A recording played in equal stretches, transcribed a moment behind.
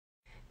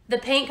The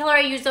paint color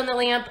I used on the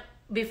lamp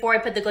before I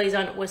put the glaze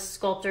on was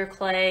Sculptor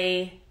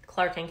Clay,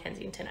 Clark and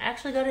Kensington. I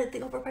actually got it at the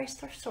overpriced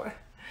thrift store.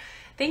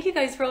 Thank you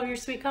guys for all of your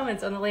sweet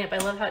comments on the lamp. I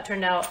love how it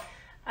turned out.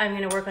 I'm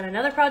gonna work on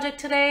another project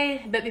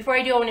today, but before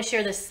I do, I wanna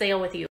share this sale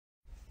with you.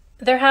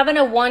 They're having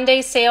a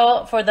one-day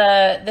sale for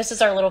this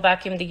is our little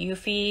vacuum, the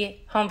Eufy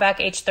Home Vac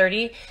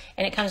H30,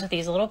 and it comes with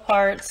these little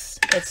parts.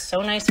 It's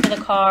so nice for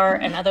the car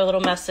and other little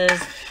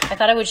messes. I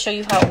thought I would show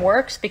you how it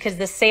works because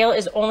the sale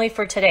is only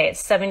for today.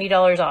 It's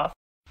 $70 off.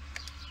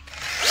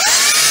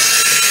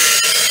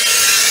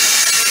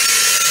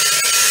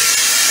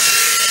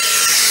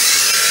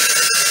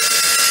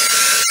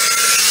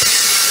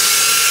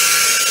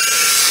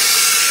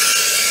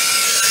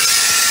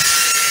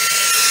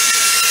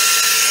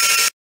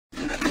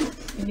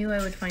 I knew I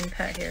would find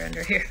pet hair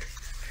under here.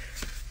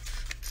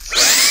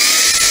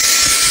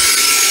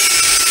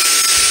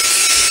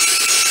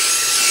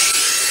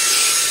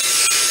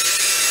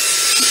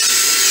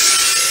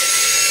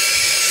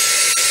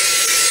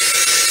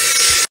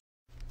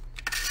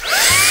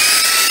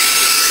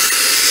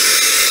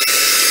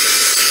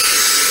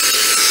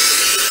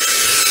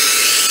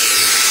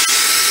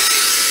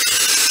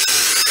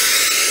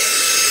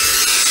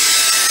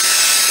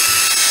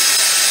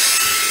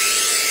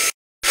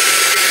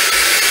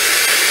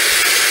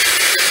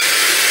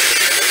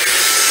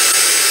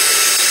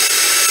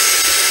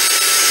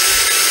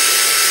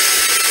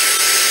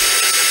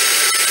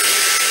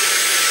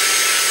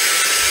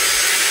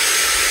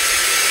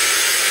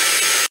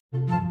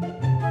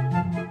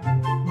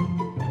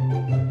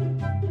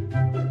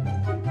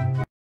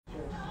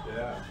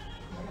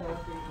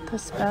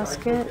 This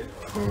basket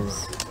is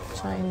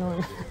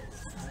ginormous.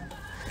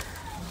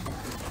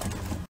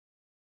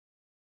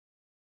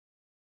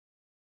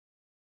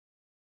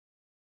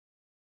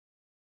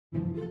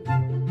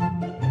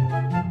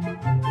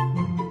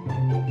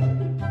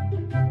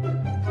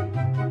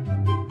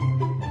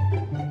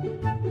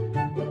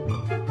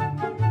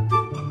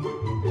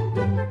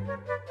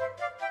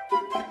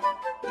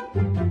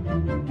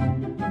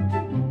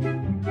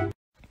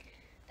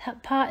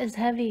 That pot is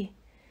heavy.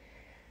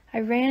 I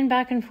ran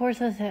back and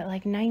forth with it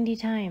like 90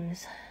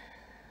 times.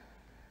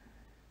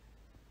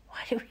 Why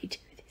do we do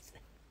these things?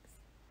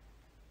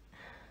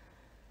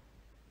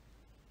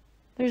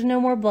 There's no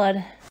more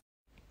blood.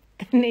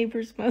 The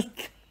neighbors must...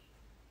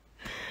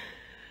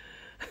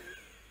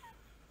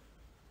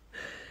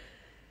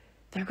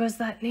 There goes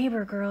that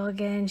neighbor girl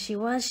again. She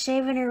was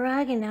shaving her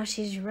rug and now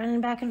she's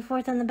running back and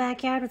forth in the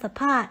backyard with a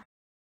pot.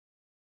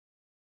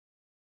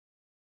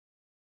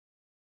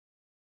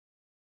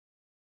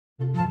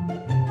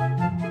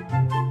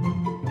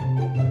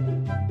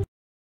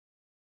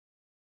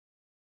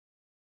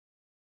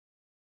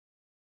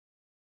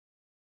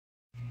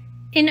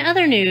 In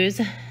other news,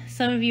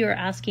 some of you are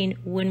asking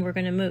when we're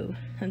going to move.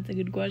 That's a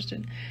good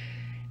question.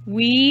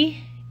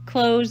 We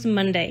close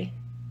Monday.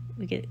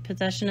 We get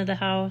possession of the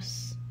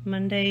house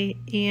Monday,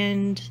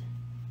 and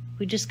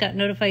we just got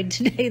notified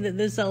today that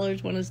the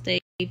sellers want to stay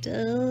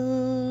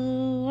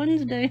till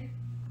Wednesday.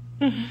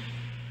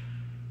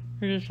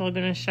 We're just all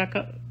going to shack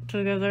up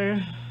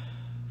together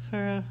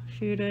for a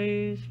few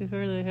days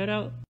before they head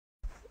out.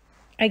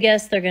 I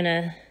guess they're going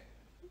to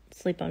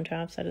sleep on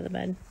Trav's side of the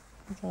bed.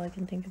 That's all I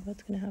can think of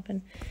what's going to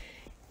happen.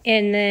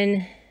 And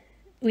then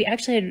we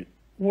actually had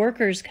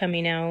workers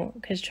coming out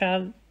because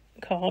Trav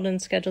called and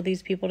scheduled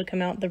these people to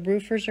come out. The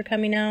roofers are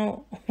coming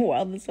out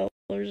while the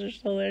sellers are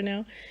still there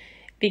now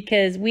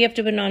because we have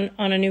to put on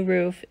a new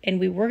roof, and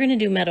we were going to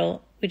do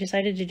metal. We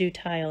decided to do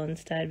tile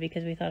instead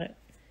because we thought it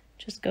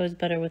just goes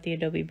better with the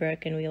adobe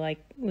brick, and we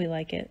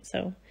like it.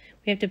 So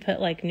we have to put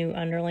like new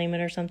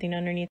underlayment or something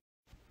underneath.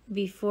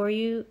 Before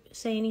you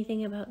say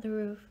anything about the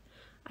roof,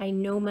 I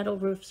know metal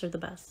roofs are the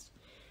best.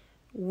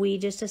 We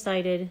just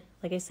decided,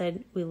 like I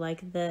said, we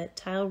like the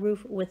tile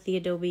roof with the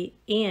adobe,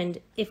 and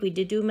if we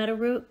did do a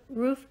metal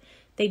roof,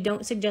 they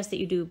don't suggest that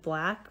you do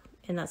black,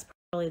 and that's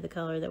probably the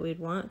color that we'd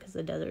want because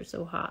the desert's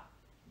so hot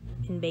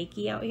and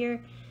bakey out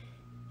here.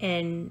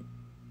 And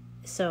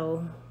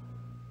so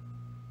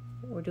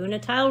we're doing a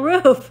tile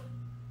roof.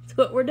 That's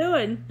what we're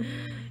doing.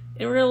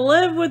 And we're gonna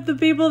live with the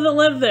people that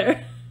live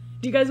there.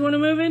 Do you guys want to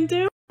move in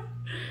too?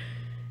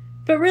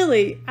 But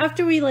really,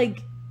 after we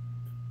like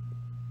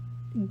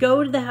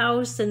go to the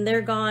house and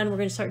they're gone, we're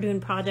gonna start doing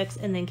projects,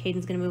 and then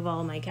Caden's gonna move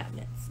all of my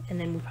cabinets, and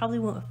then we probably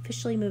won't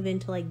officially move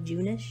into like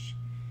June-ish,